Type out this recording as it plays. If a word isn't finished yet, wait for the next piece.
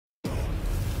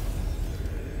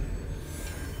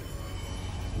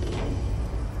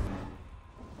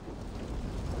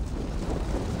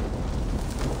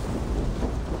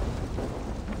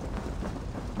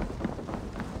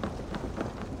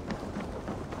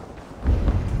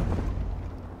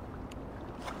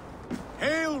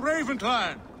Raven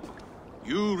clan!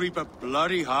 You reap a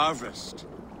bloody harvest.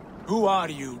 Who are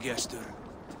you, Gester?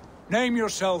 Name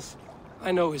yourself.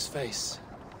 I know his face.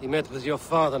 He met with your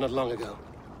father not long ago.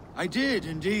 I did,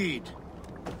 indeed.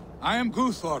 I am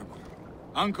Guthorm,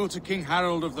 uncle to King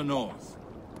Harold of the North.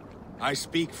 I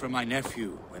speak for my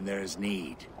nephew when there is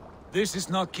need. This is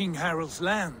not King Harold's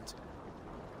land.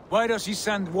 Why does he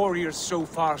send warriors so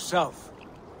far south?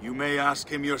 You may ask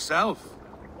him yourself,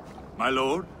 my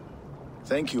lord.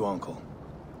 Thank you, uncle.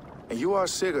 And you are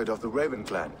Sigurd of the Raven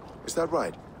clan, is that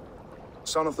right?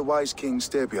 Son of the wise King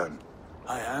Styrbjörn.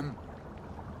 I am.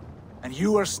 And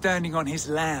you are standing on his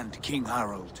land, King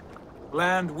Harold.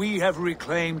 Land we have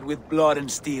reclaimed with blood and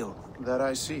steel. That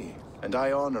I see, and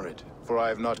I honor it, for I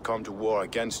have not come to war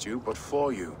against you, but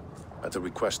for you, at the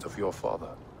request of your father.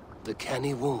 The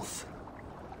canny wolf.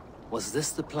 Was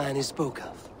this the plan he spoke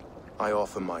of? I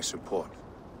offer my support.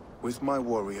 With my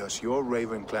warriors, your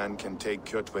Raven clan can take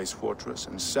Kjotve's fortress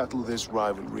and settle this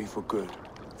rivalry for good.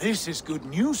 This is good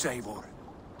news, Eivor.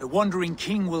 The Wandering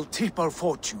King will tip our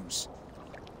fortunes.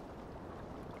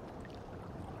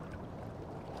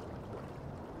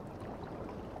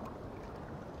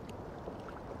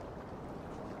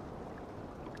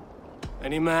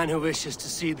 Any man who wishes to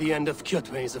see the end of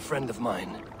Kjotve is a friend of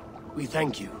mine. We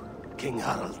thank you, King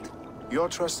Harold. Your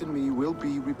trust in me will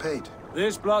be repaid.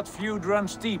 This blood feud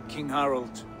runs deep, King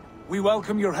Harold. We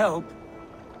welcome your help,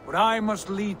 but I must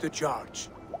lead the charge.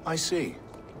 I see.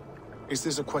 Is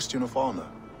this a question of honor?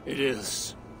 It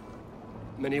is.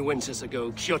 Many winters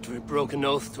ago, Kjotve broke an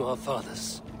oath to our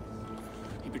fathers.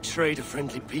 He betrayed a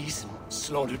friendly peace and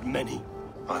slaughtered many.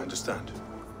 I understand.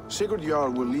 Sigurd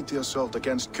Jarl will lead the assault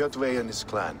against Kjotve and his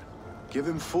clan. Give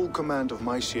him full command of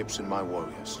my ships and my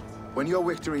warriors. When your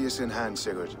victory is in hand,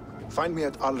 Sigurd, find me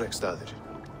at Alrekstadir,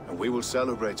 and we will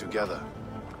celebrate together.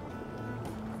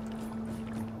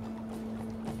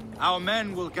 Our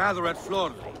men will gather at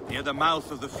Florli, near the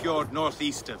mouth of the fjord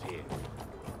northeast of here.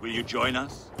 Will you join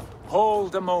us?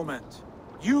 Hold a moment.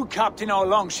 You captain our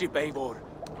longship, Eivor.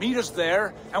 Meet us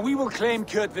there, and we will claim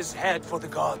Kjotve's head for the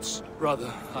gods.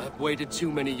 Brother, I have waited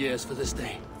too many years for this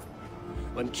day.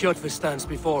 When Kjotve stands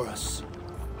before us,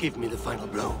 give me the final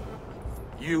blow.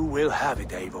 You will have it,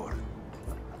 Eivor.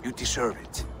 You deserve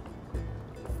it.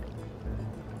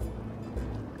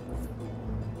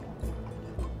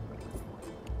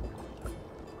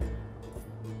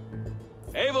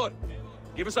 Eivor,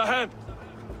 give us a hand.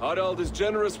 Harald is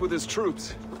generous with his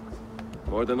troops.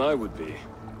 More than I would be.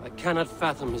 I cannot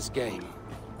fathom his game.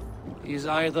 He is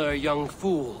either a young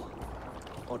fool,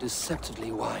 or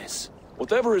deceptively wise.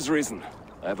 Whatever his reason,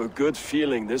 I have a good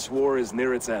feeling this war is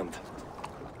near its end.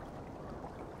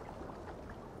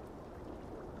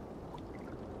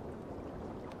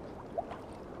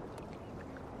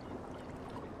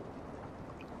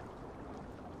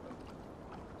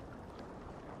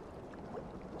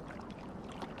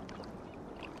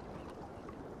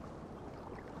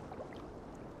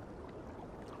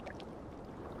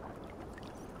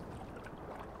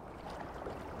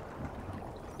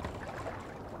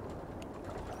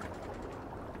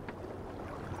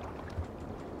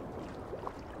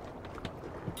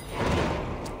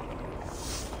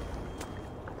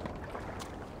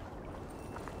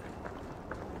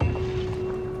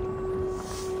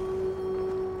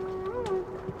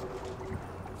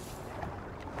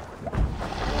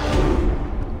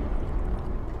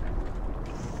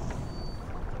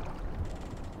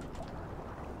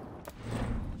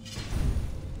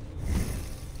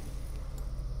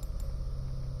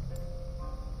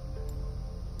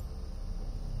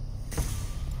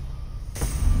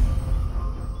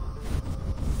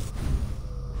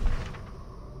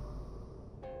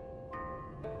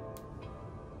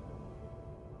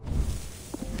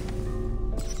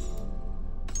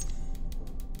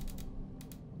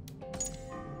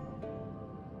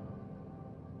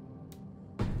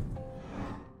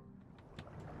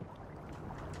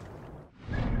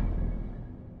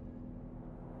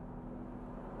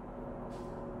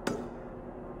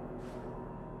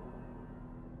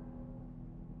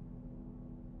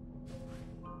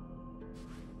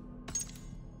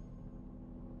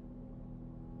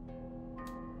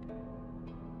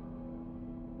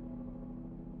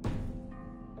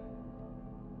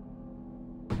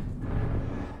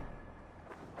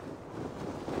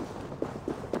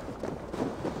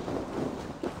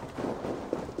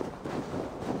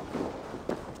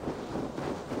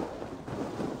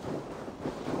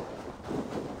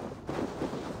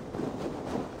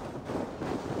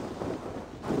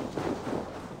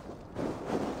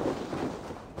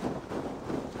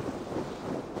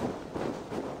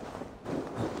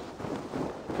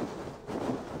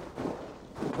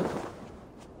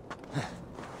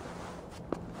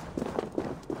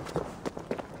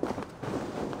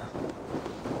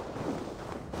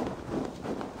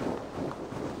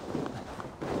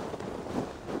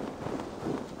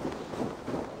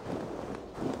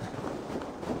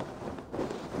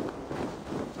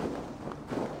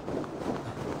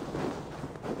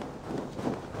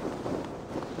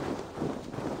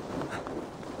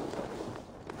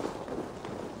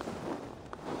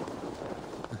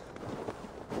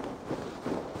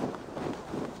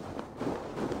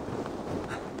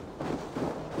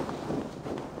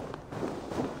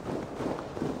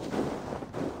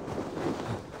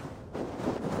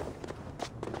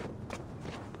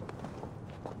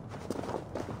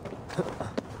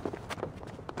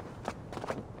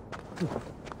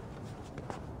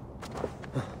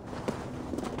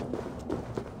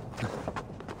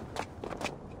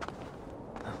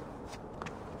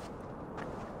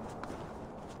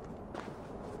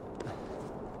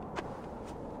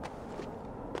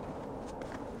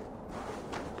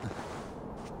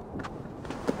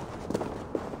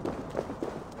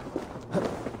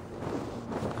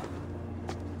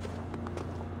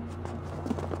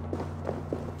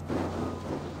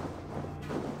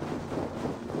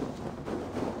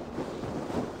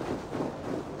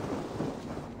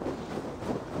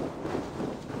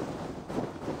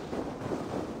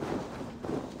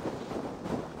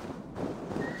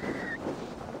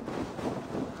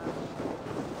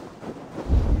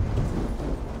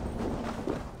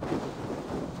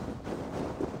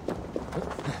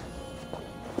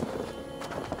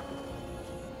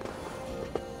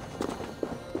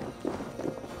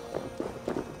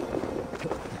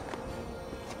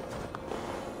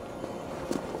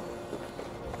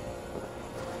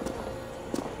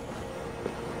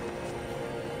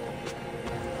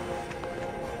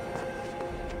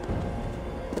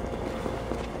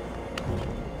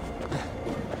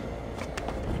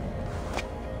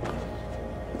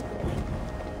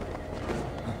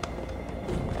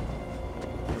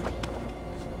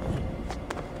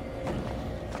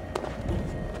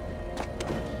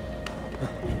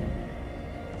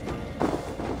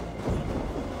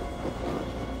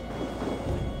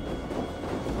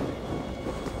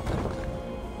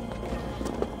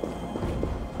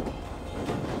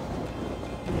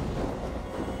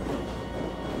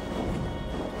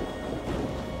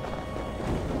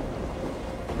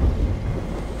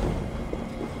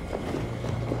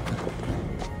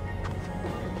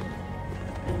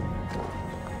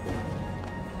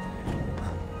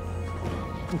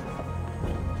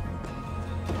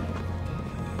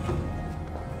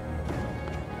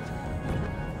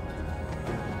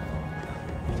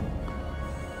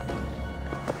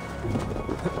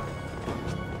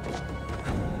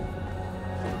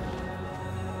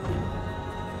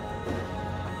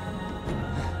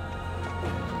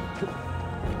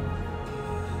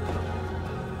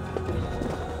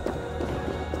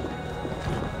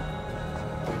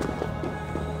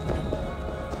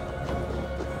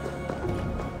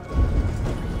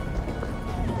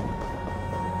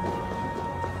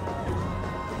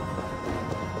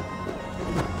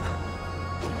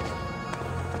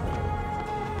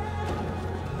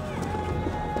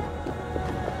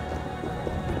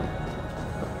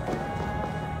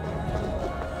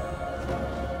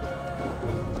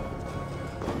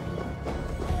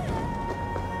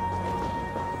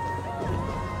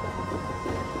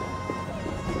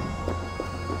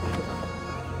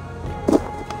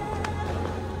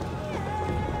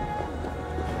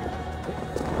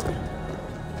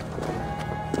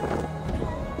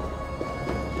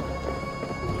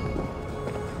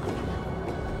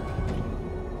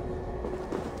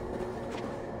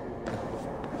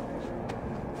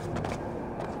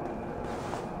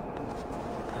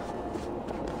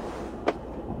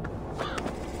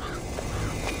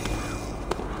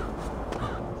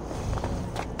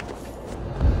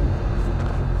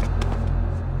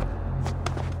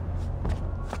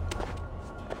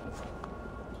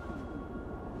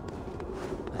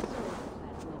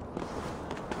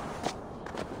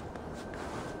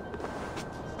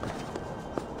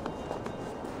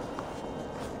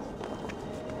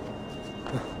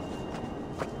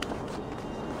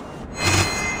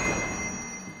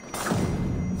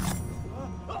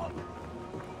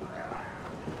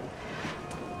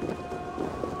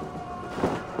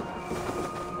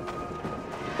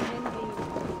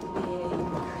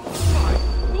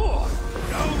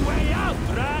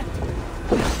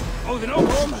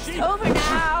 Almost over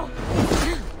now.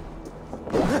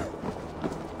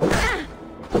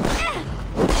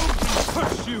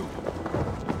 Push you!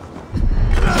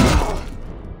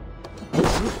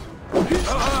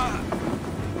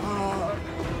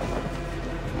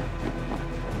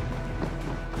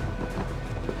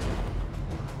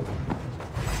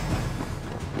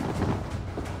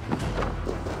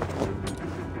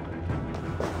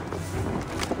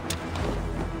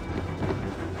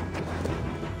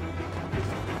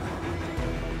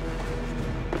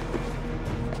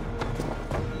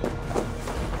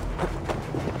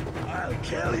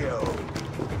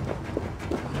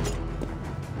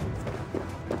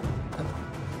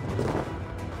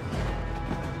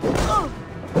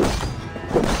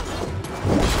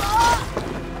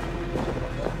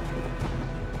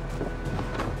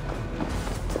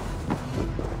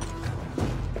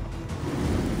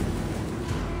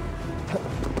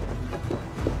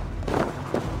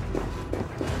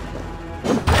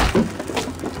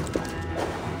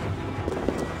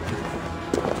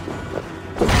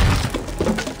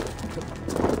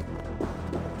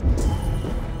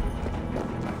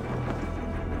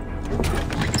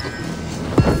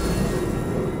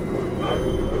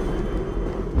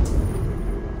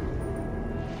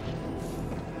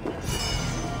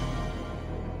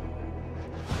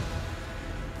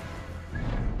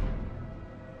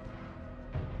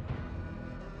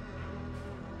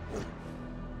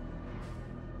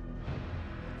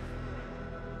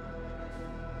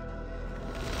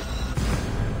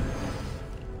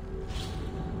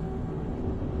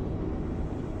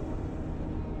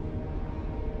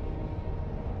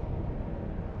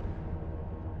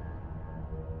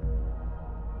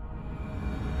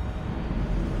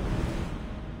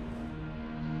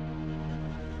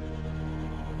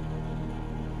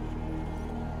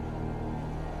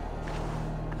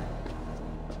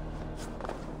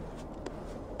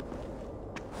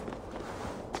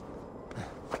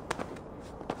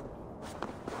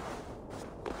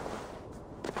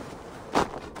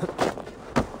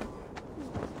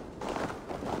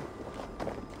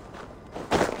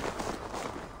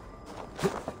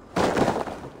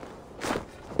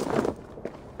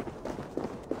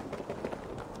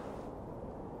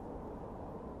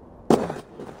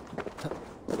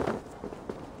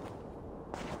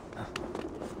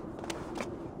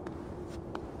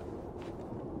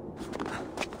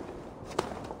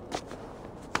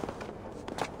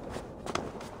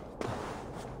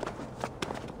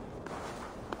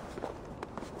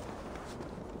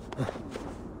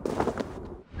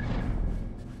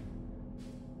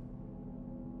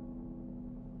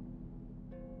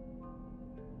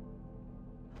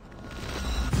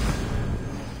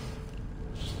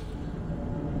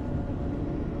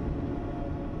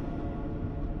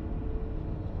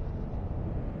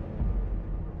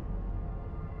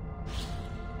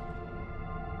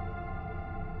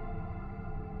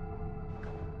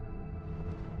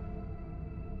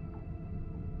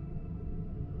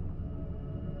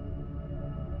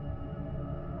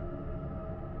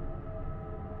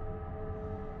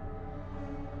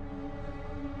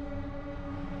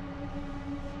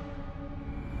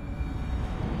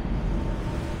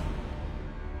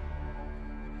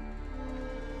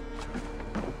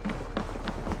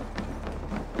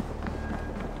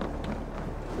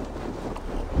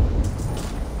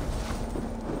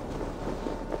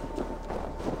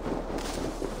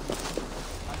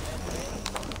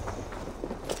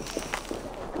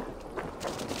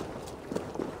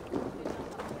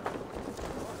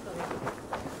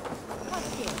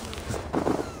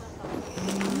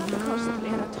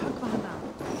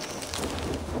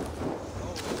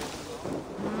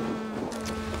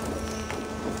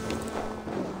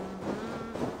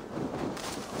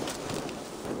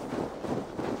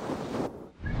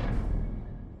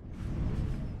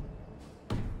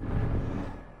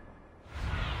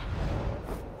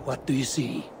 What do you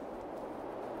see?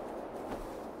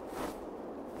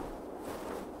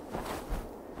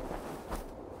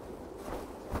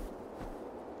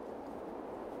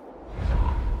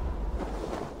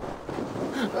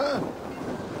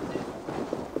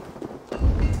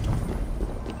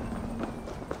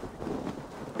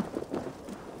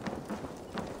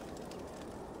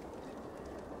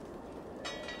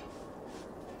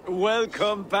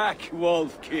 Welcome back,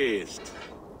 Wolf-Kissed.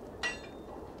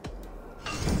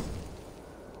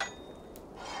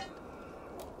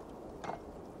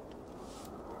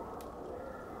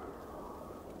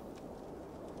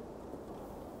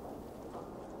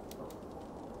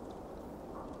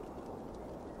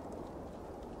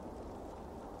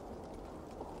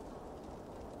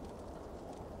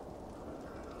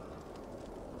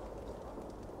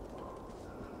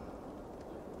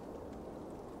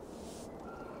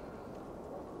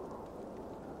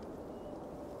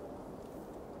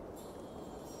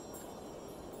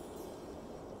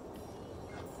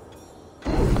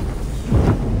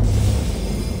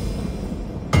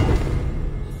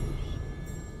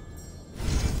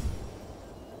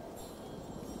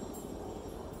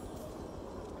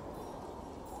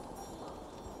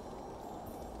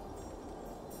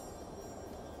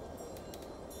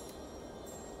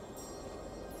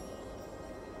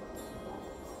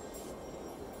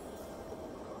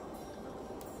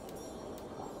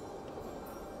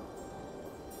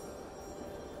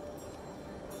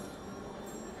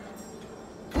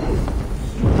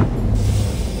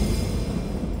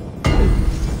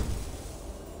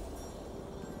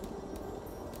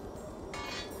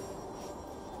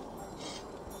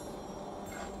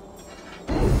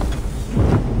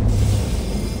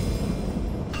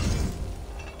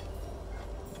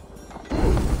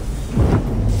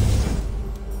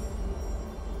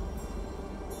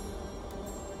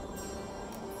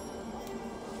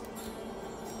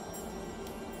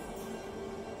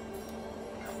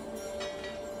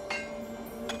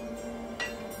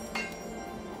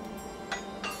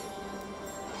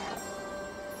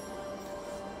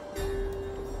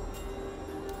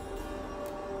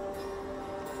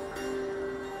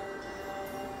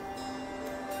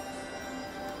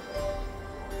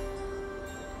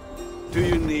 Do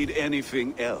you need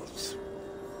anything else?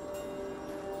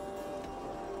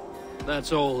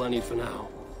 That's all I need for now.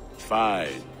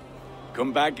 Fine.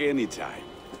 Come back anytime.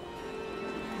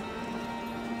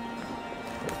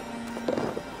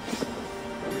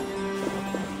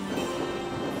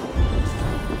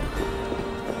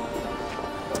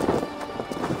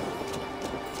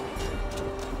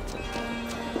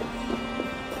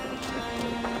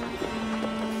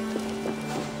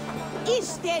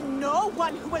 Is there no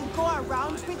one who will go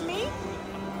around with me?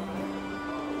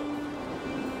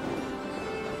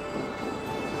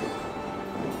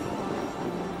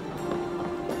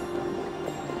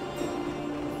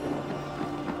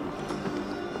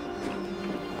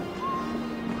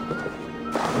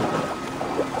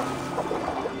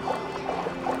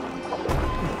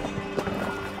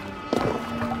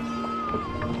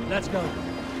 Let's go.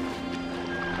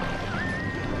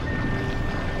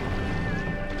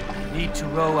 Need to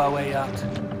row our way out.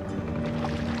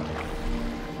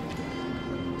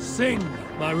 Sing,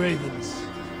 my ravens.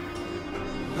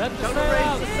 Let the sail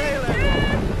out.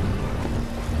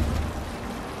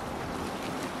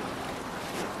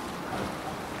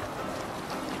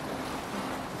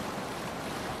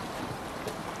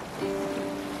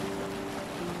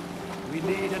 We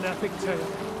need an epic tale.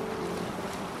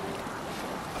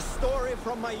 A story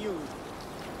from my youth.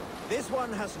 This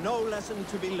one has no lesson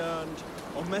to be learned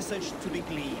or message to be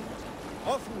gleaned.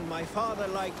 Often my father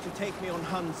liked to take me on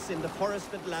hunts in the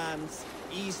forested lands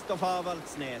east of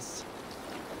Avaldsnes.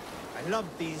 I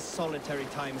loved these solitary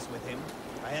times with him.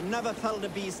 I had never felled a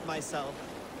beast myself,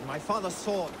 and my father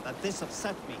thought that this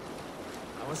upset me.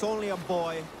 I was only a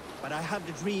boy, but I had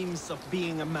the dreams of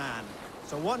being a man.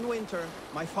 So one winter,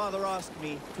 my father asked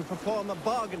me to perform a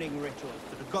bargaining ritual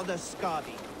to the goddess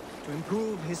Skadi to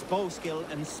improve his bow skill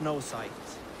and snow sight.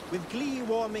 With glee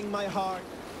warming my heart,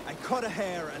 I cut a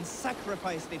hare and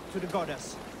sacrificed it to the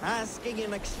goddess, asking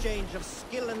in exchange of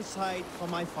skill and sight for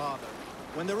my father.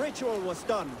 When the ritual was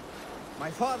done,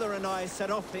 my father and I set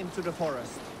off into the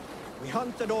forest. We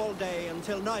hunted all day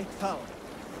until night fell,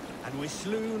 and we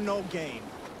slew no game.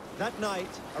 That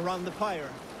night, around the fire,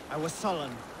 I was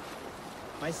sullen.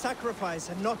 My sacrifice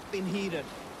had not been heeded,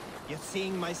 yet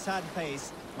seeing my sad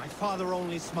face, my father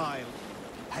only smiled.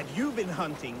 Had you been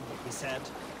hunting, he said,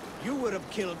 you would have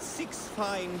killed 6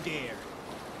 fine deer.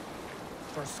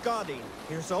 For Skadi,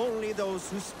 here's only those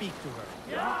who speak to her.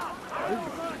 Yeah!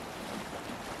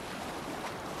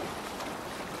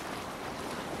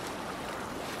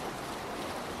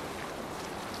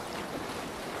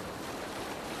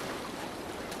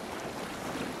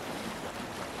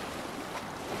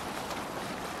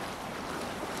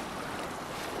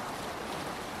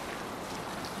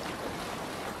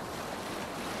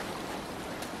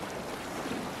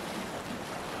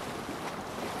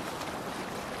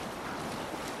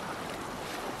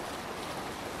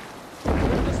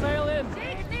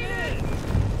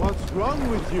 What's wrong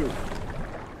with you?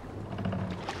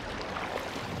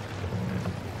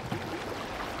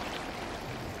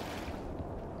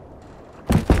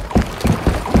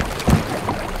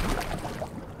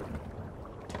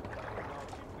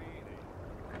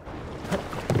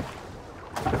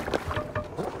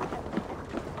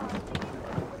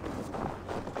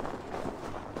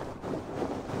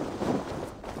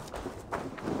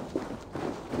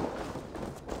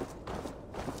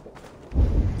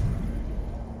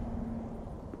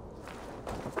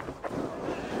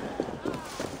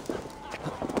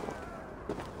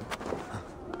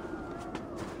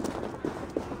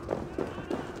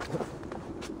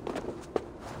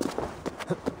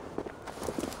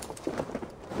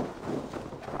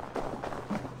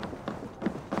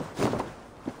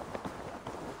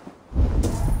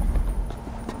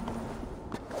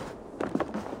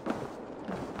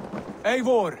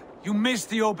 Eivor, you missed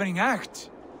the opening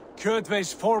act.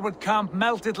 Kjotve's forward camp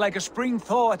melted like a spring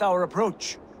thaw at our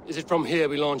approach. Is it from here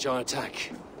we launch our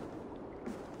attack?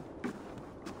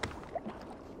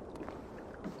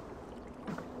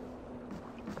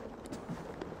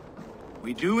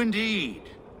 We do indeed,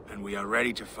 and we are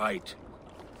ready to fight.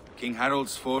 King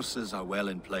Harold's forces are well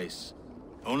in place.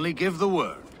 Only give the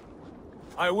word.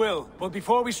 I will, but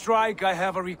before we strike, I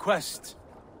have a request.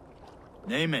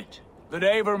 Name it. That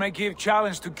Eivor may give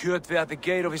challenge to Kjotve at the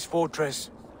gate of his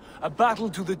fortress. A battle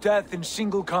to the death in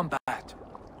single combat.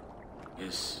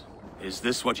 Is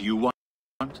this what you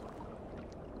want?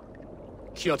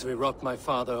 Kjotve robbed my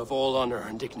father of all honor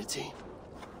and dignity.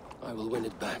 I will win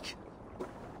it back.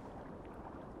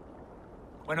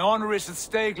 When honor is at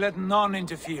stake, let none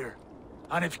interfere.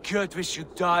 And if Kjotve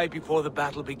should die before the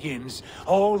battle begins,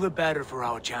 all the better for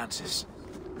our chances.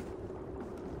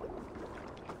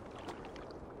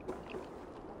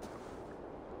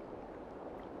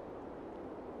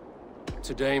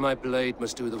 Today my blade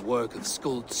must do the work of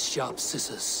Skuld's sharp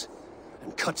scissors,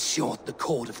 and cut short the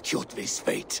cord of Kjotve's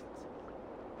fate.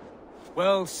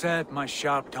 Well said, my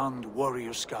sharp-tongued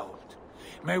warrior Skald.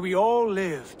 May we all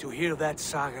live to hear that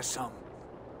saga sung.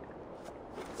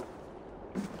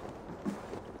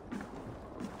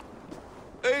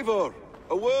 Eivor,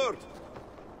 a word!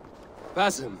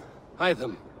 Basim,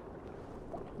 Hytham.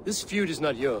 This feud is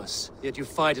not yours, yet you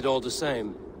fight it all the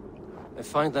same. I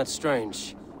find that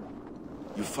strange.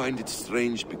 You find it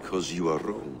strange because you are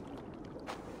wrong.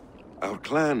 Our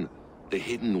clan, the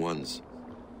Hidden Ones,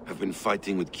 have been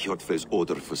fighting with Kjotve's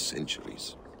order for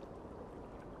centuries.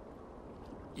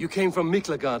 You came from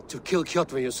Miklagard to kill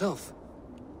Kjotve yourself?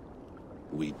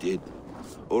 We did.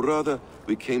 Or rather,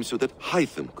 we came so that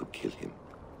Hytham could kill him.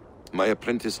 My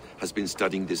apprentice has been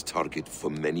studying this target for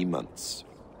many months.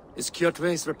 Is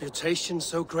Kjotve's reputation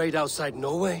so great outside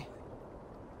Norway?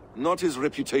 Not his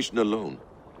reputation alone,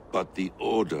 but the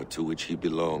order to which he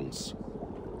belongs.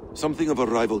 Something of a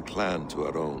rival clan to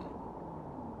our own.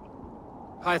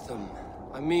 Hytham,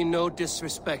 I mean no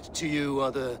disrespect to you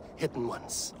or the Hidden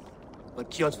Ones.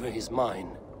 But Kjotve is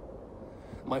mine.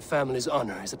 My family's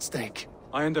honor is at stake.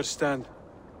 I understand.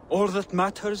 All that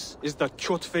matters is that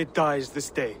Kjotve dies this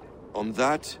day. On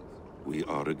that, we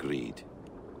are agreed.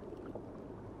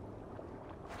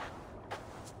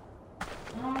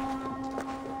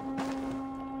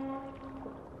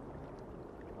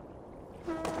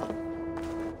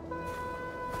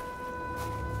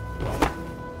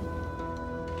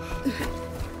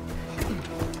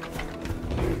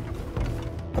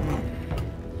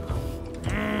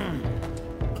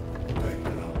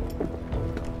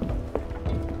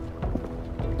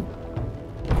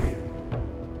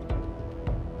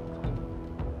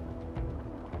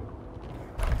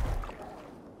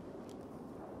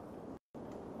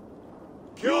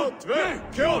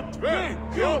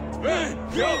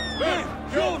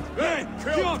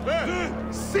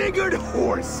 Sigurd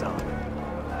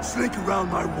Whoreson! Slink around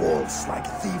my walls like a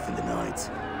thief in the night.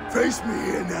 Face me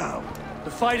here now.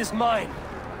 The fight is mine,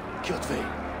 Kjotve.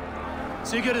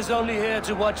 Sigurd is only here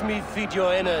to watch me feed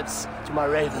your innards to my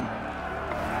raven.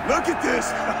 Look at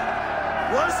this!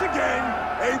 Once again,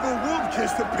 Eivor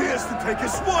Wolfkist appears to take a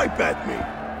swipe at me.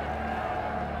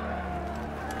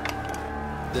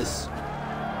 This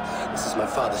is my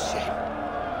father's shame.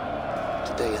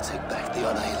 Today I take back the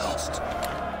honor he lost.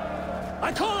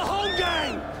 I call a home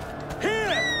game!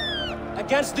 Here!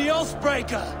 Against the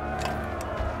Oathbreaker!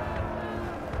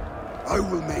 I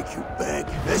will make you beg,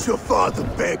 as your father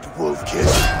begged,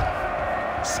 Wolfkist.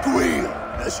 Squeal,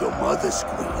 as your mother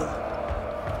squealed.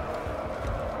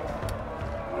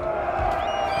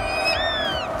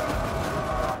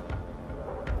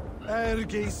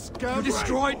 You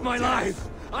destroyed my life!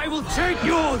 I will take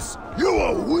yours! You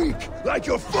are weak, like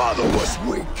your father was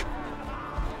weak!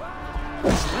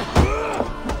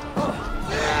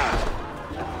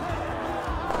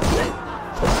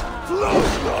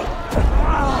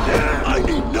 I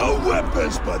need no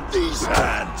weapons but these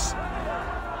hands!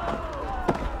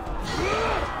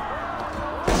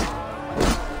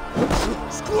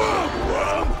 Squirm,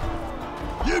 worm!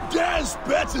 You dance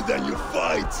better than you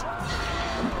fight!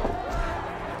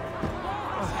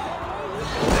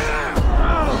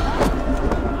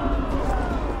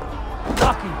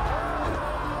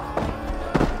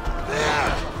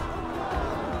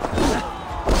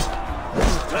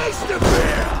 Taste the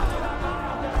fear!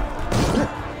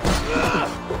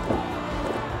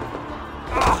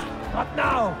 Not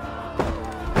now!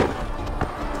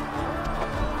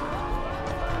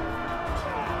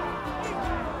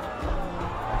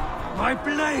 My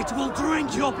blade will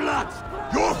drink your blood!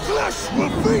 Your flesh will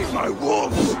feed my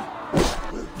wolves!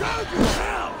 We'll go to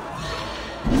hell!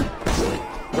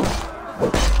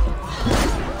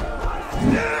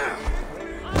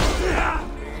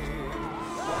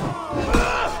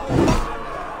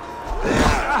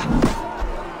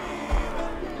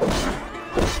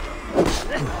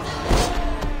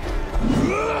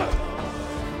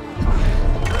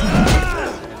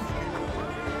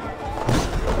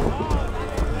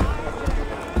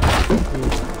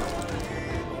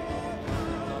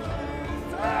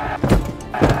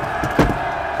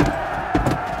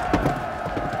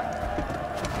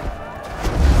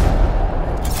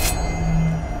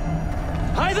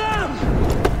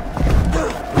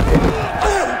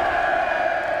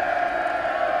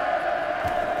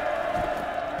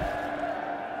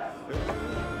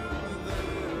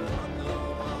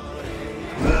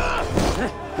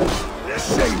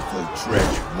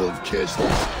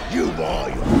 You are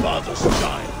your father's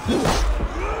child.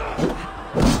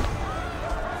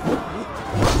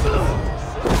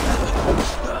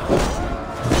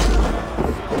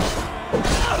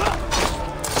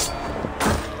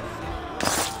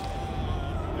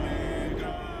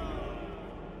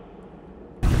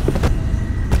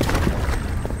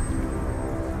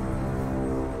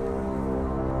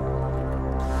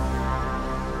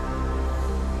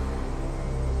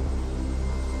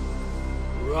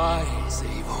 Rise,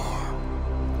 Eivor.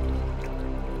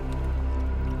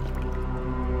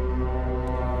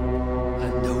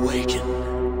 And awaken.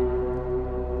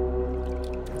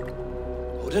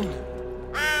 Odin?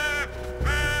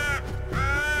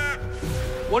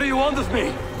 What do you want of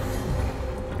me?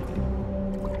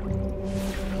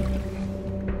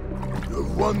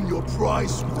 You've won your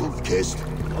prize, wolf-kissed,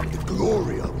 the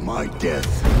glory of my death.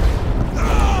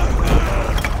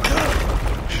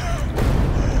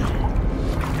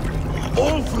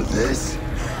 All for this?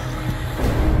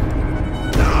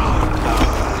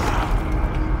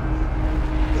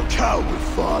 Your coward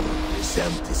father is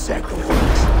empty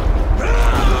sacrifice.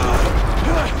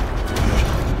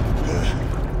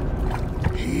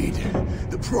 Heed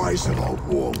the price of our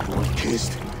war,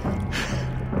 wolf-kissed.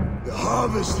 The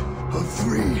harvest of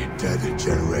 3 dead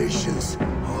generations.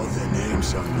 All their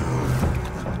names unknown.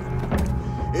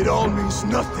 It all means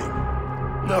nothing.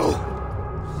 No.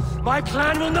 My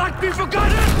clan will not be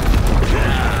forgotten!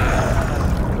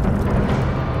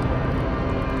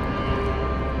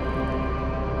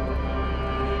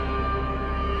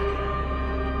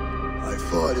 I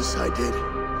fought as I did,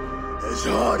 as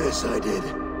hard as I did,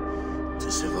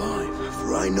 to survive,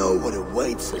 for I know what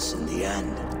awaits us in the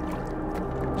end.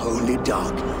 Only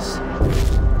darkness.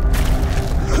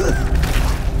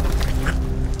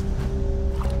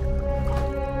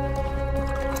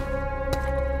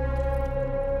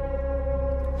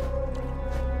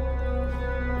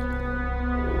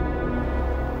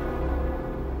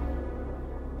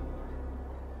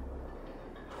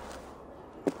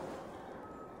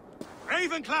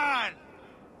 Clan!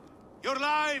 Your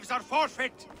lives are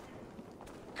forfeit!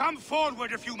 Come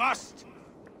forward if you must!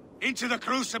 Into the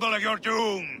crucible of your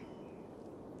doom!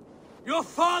 Your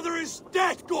father is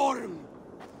dead, Gordon!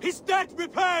 His debt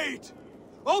repaid!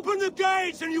 Open the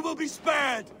gates and you will be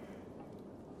spared!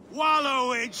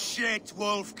 Wallow in shit,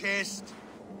 wolf-kissed!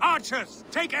 Archers,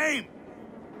 take aim!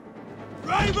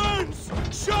 Ravens!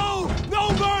 Show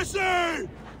no mercy!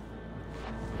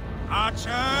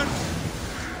 Archers,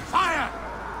 fire!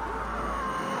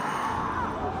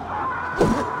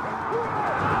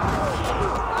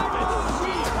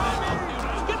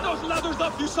 Get those ladders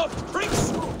up, you soft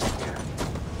pricks!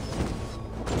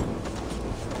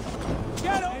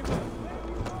 Get him!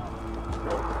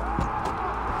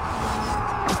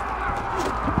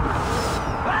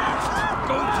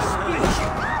 Going to split!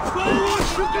 Forward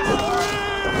to glory!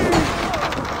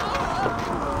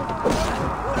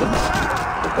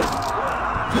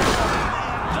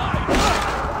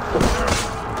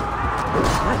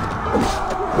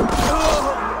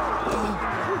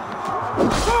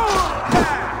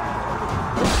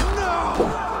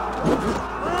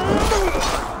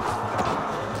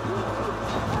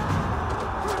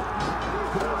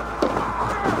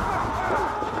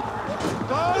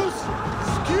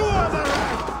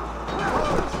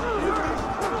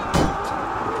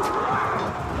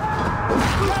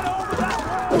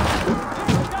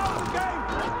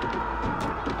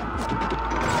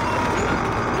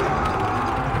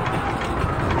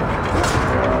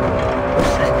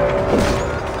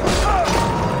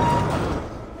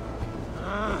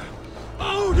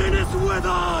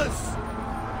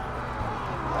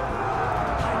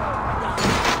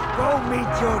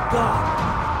 your god.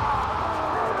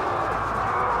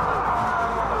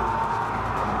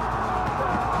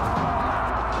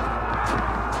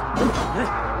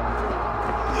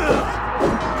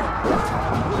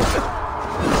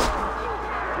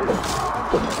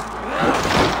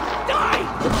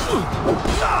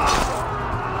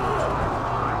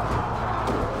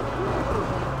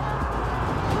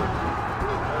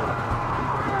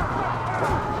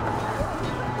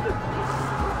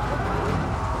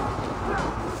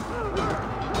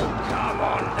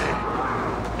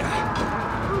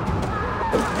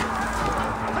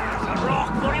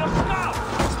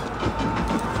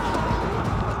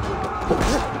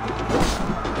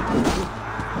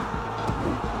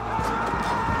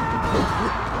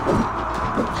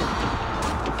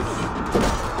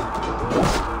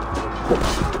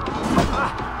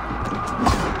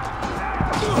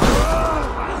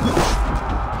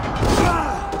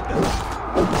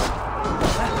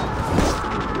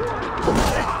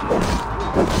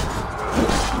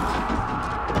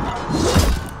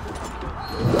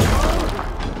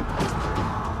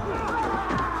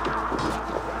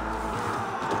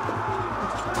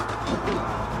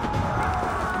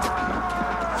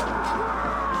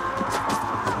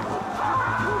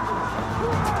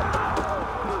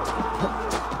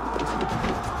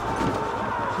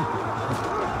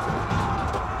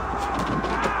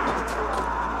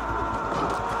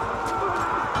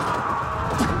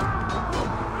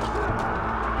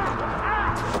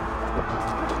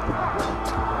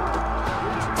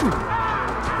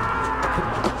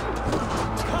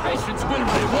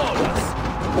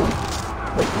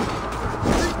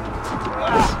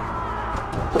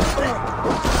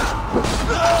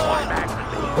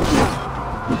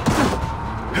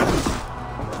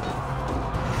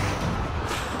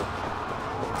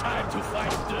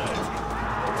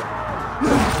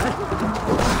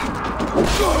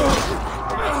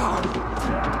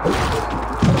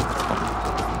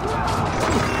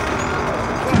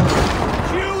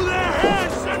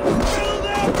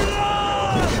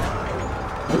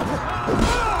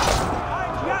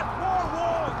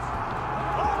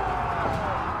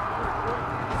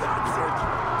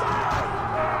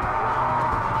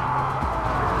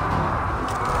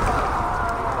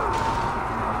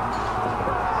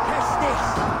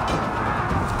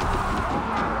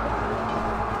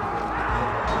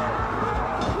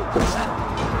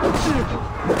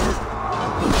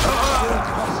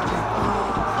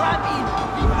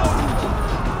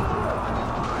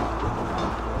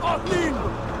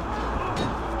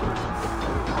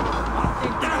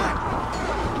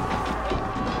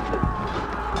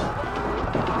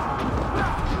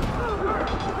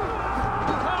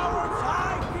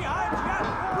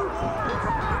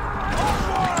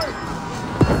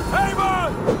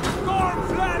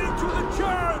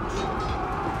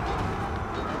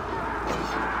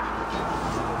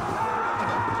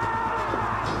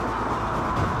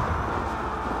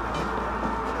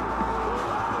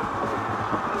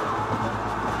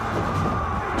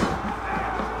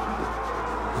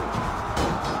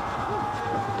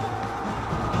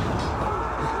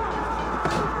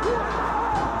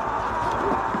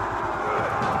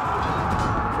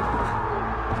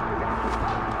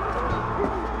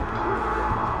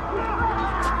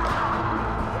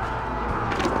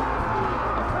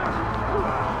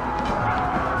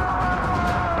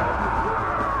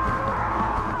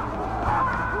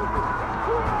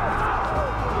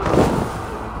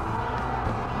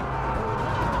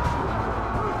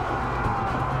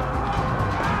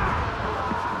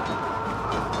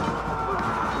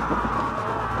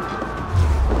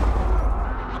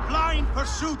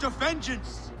 Of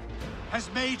vengeance has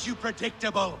made you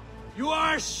predictable. You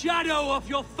are a shadow of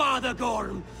your father,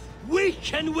 Gorm,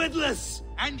 weak and witless.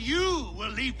 And you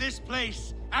will leave this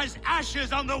place as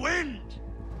ashes on the wind.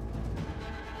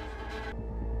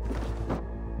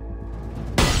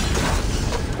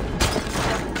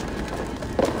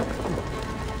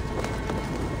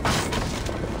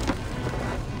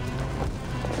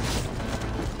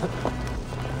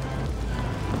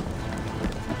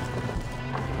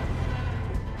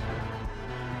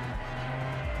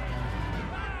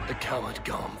 Coward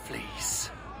Gorm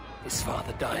flees. His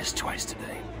father dies twice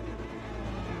today.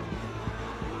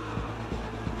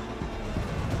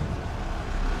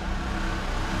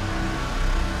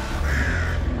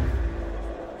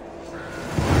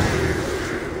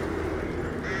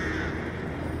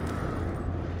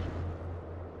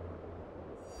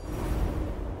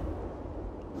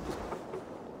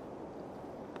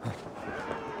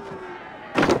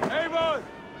 Eivor!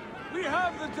 We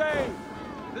have the day!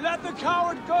 Let the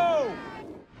coward go!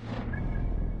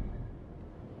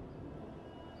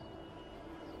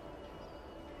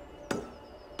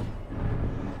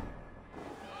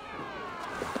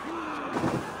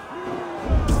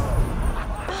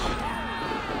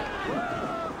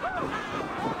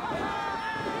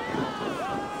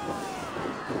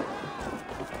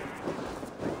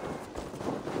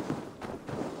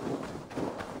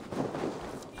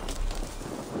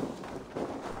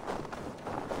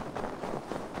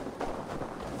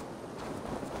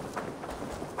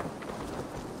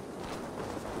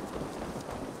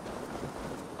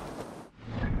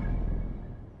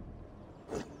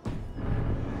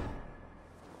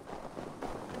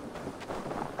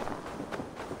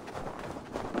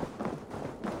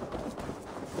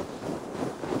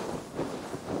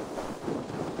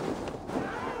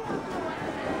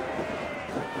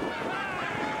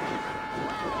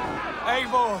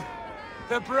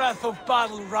 The breath of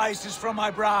battle rises from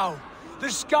my brow. The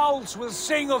Scouts will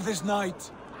sing of this night.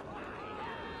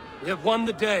 We have won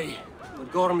the day,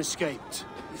 but Gorm escaped.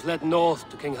 He's led north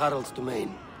to King Harald's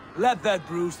domain. Let that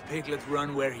bruised piglet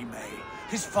run where he may.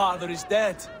 His father is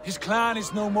dead. His clan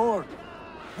is no more.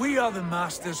 We are the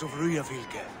masters of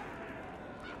Ruyavilke.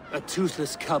 A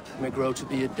toothless cub may grow to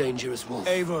be a dangerous wolf.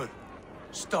 Eivor,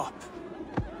 stop.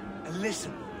 And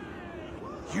listen.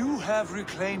 You have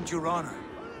reclaimed your honor.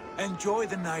 Enjoy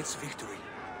the night's victory.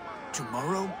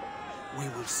 Tomorrow, we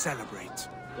will celebrate.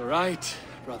 You're right,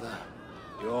 brother.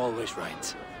 You're always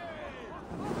right.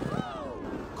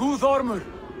 Guthormur,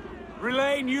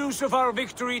 relay news of our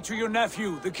victory to your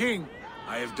nephew, the king.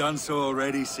 I have done so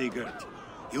already, Sigurd.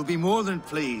 He'll be more than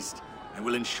pleased, and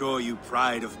will ensure you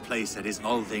pride of place at his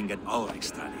Althing at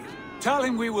Ulrichstadir. Tell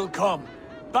him we will come,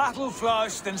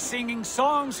 battle-flushed and singing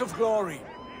songs of glory.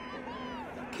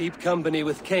 Keep company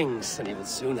with kings, and you will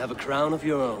soon have a crown of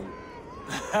your own.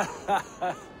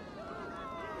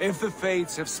 If the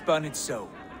fates have spun it so,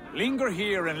 linger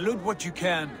here and loot what you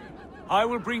can. I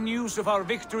will bring news of our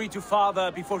victory to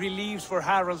father before he leaves for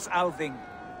Harald's Althing.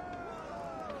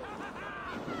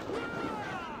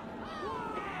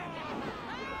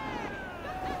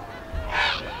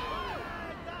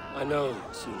 I know,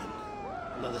 Sunan.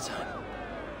 Another time.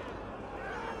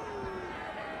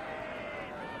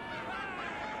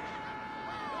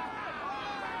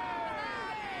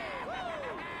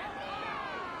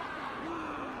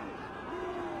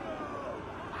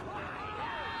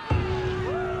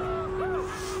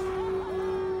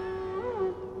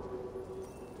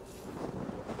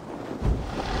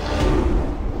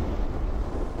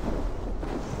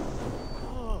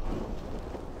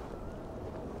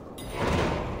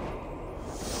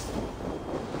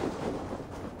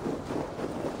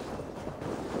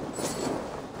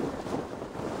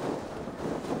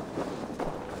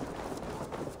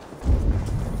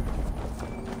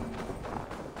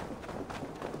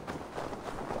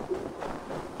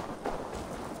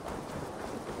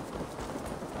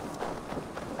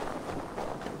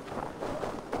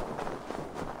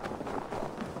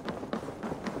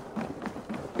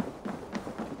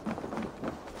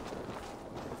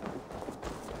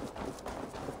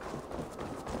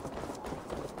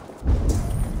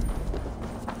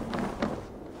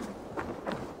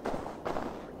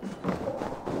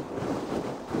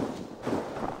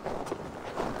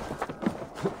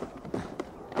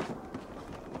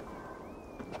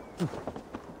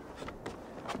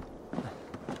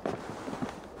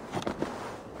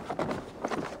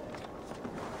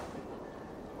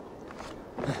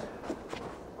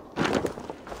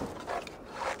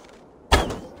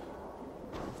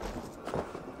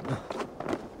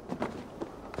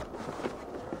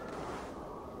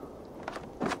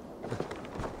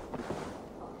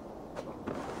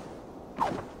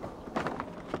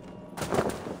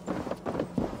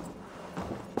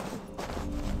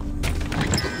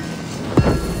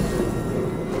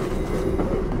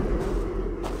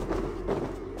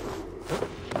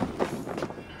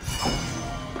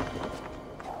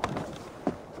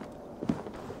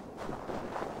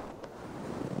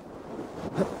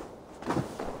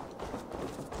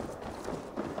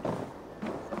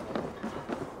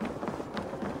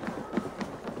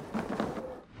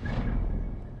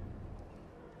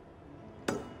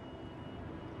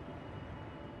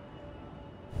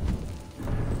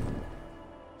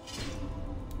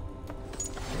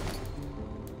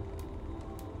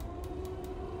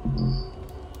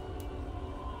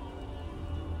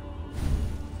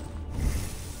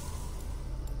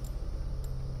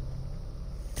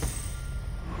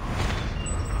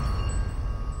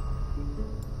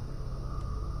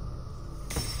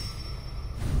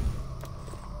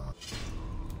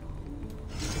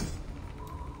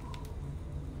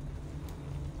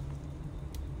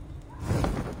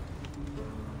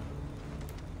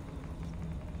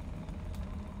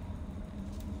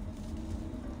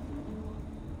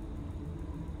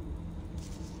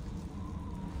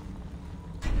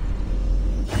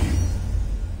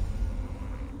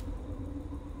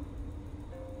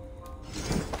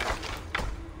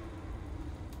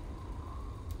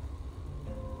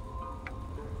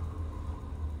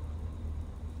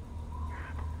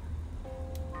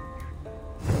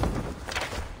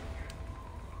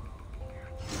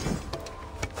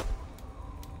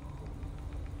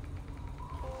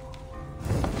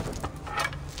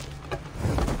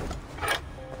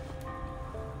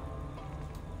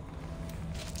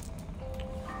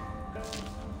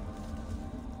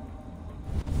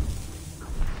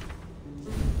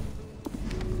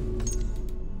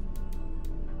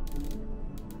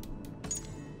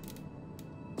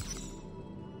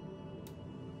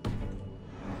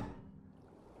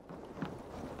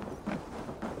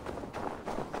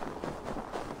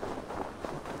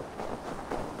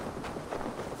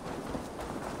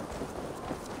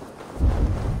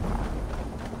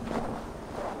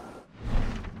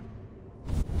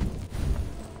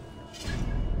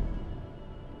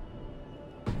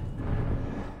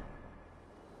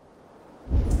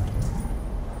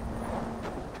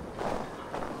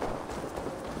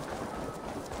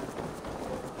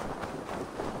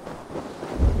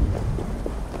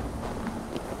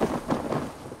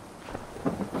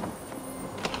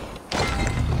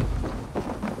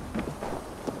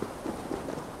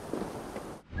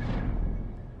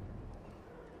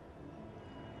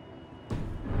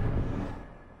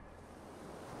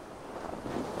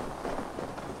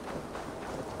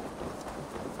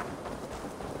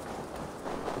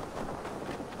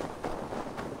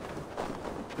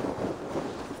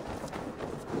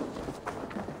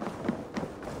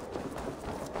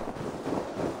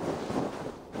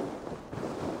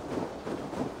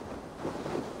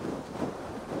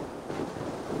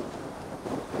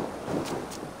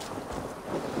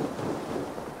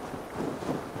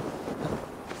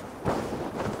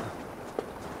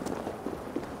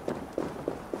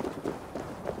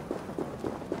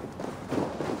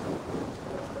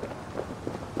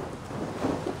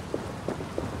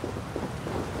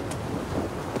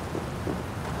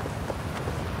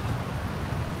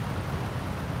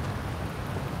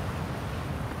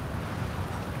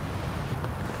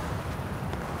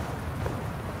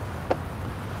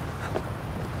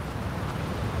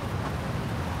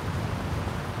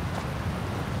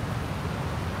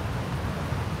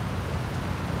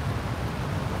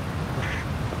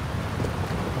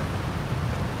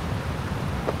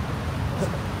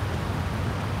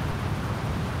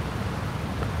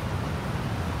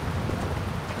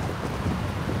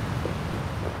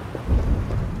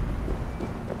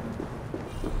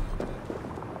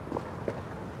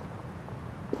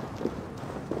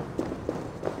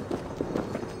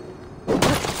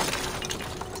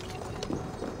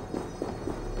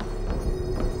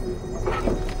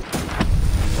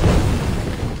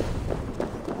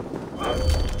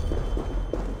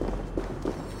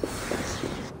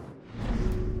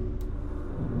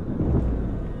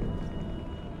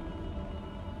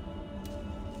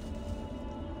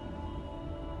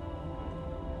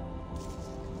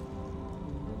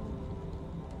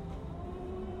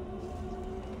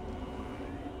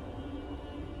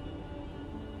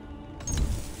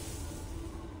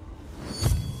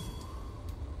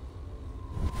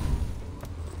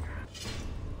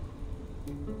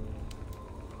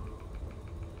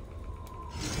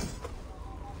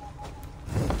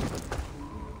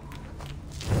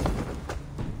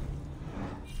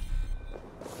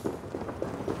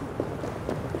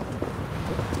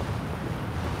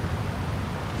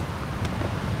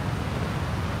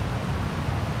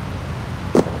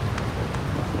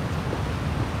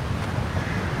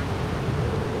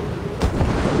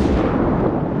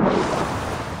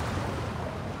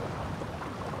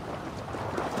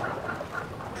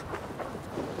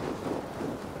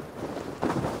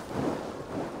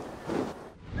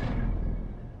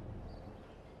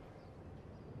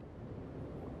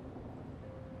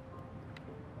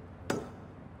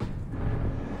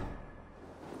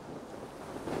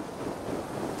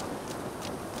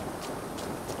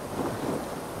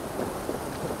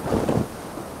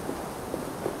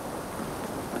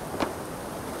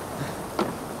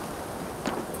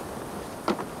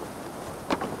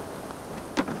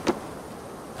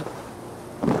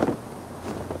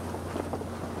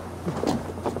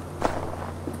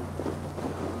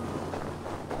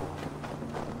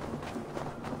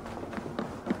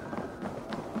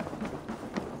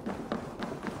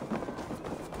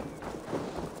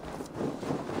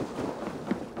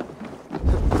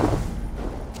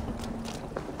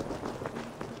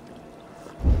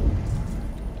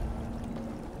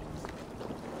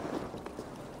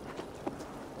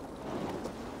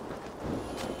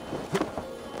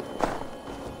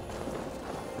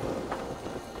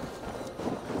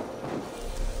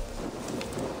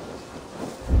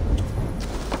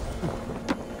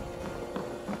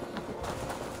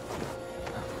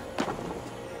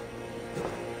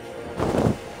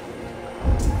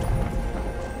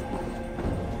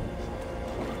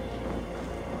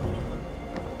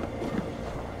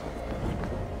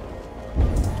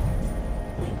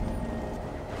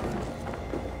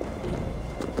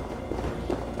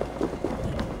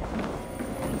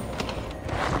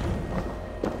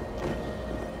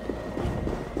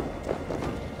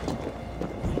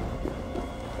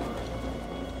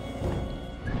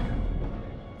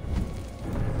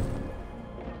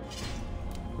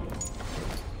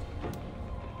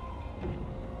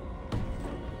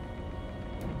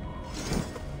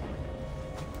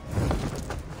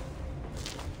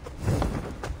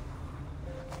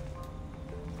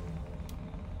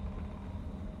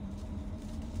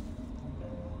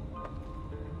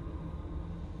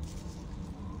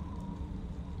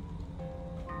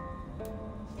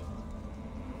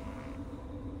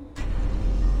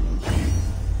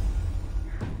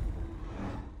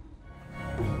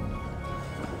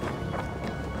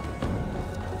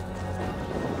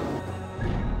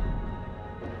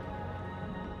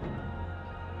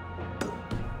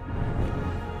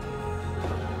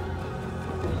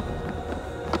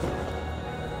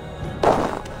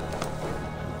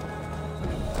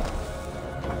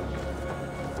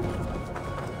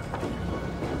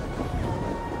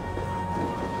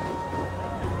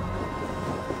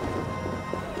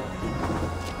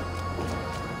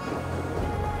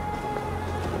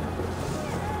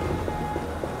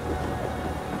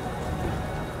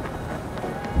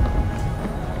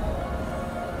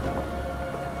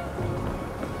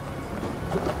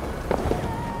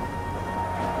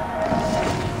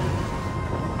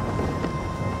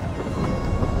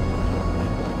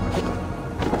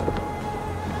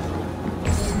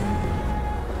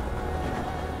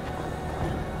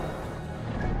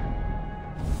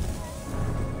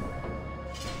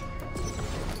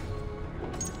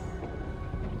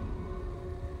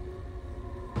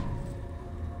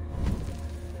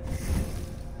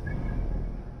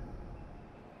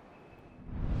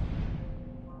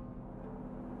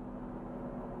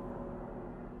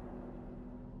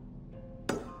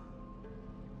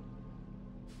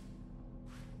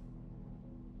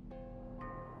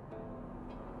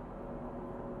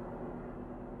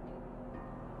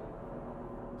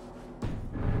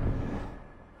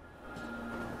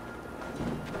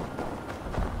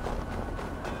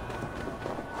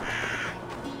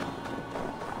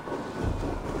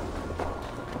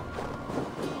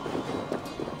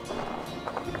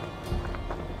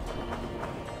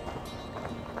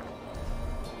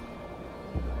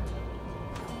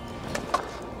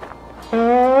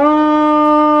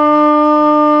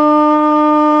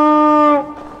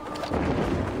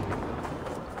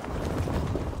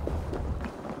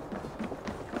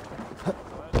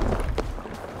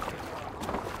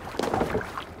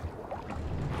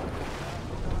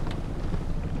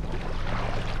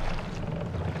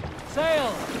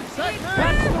 Sail!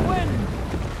 Catch the wind!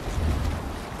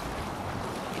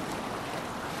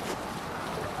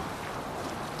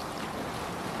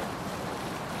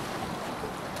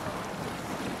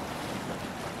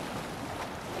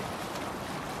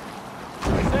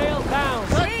 Sail down!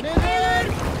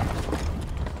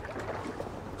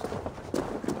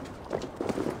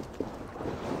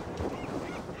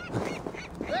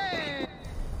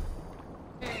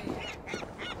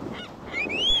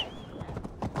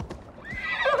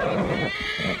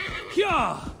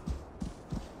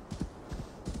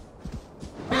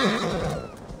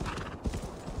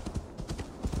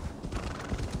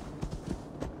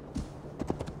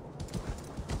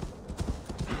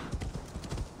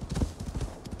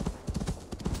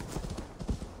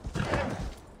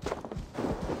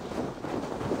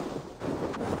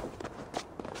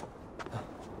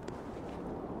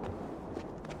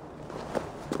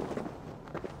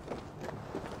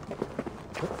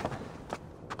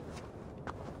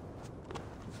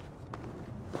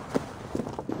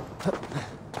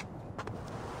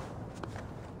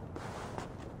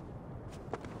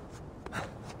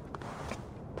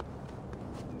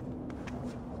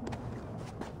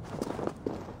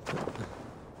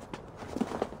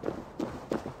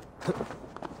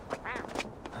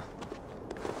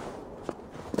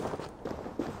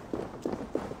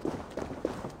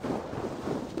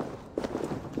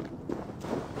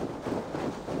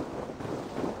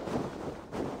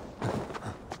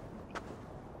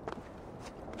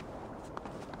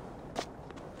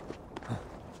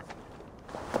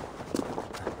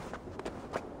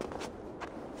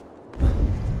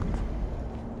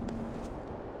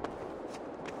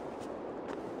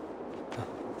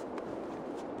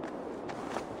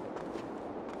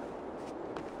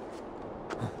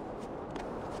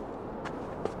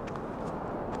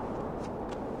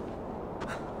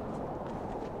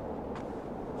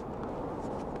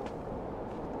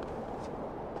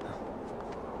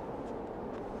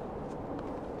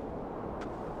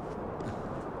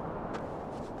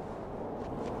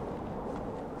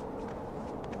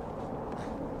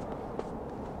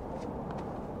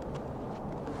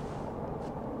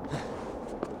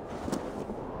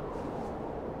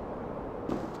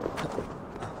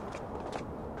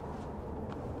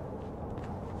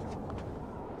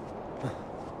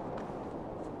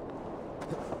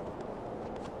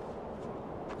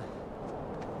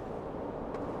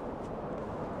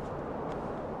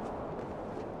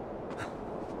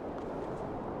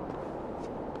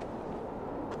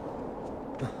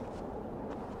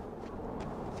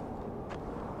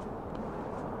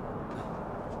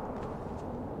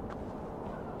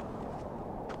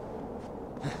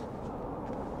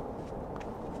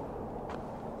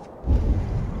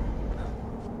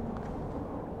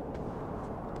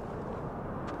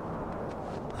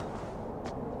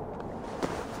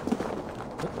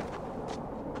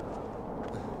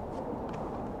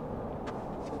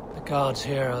 Guards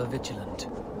here are vigilant.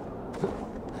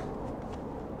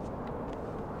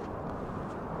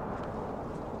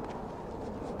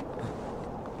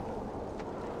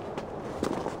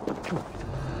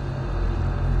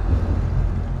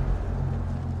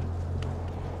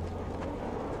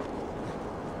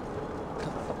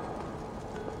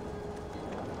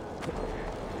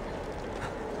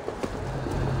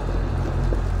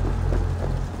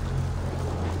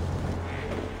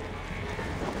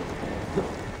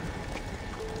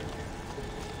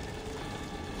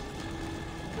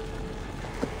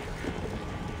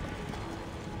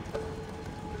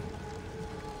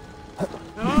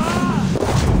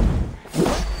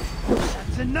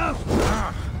 Enough!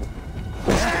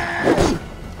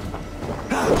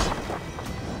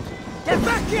 Get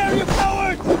back here, you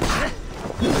cowards!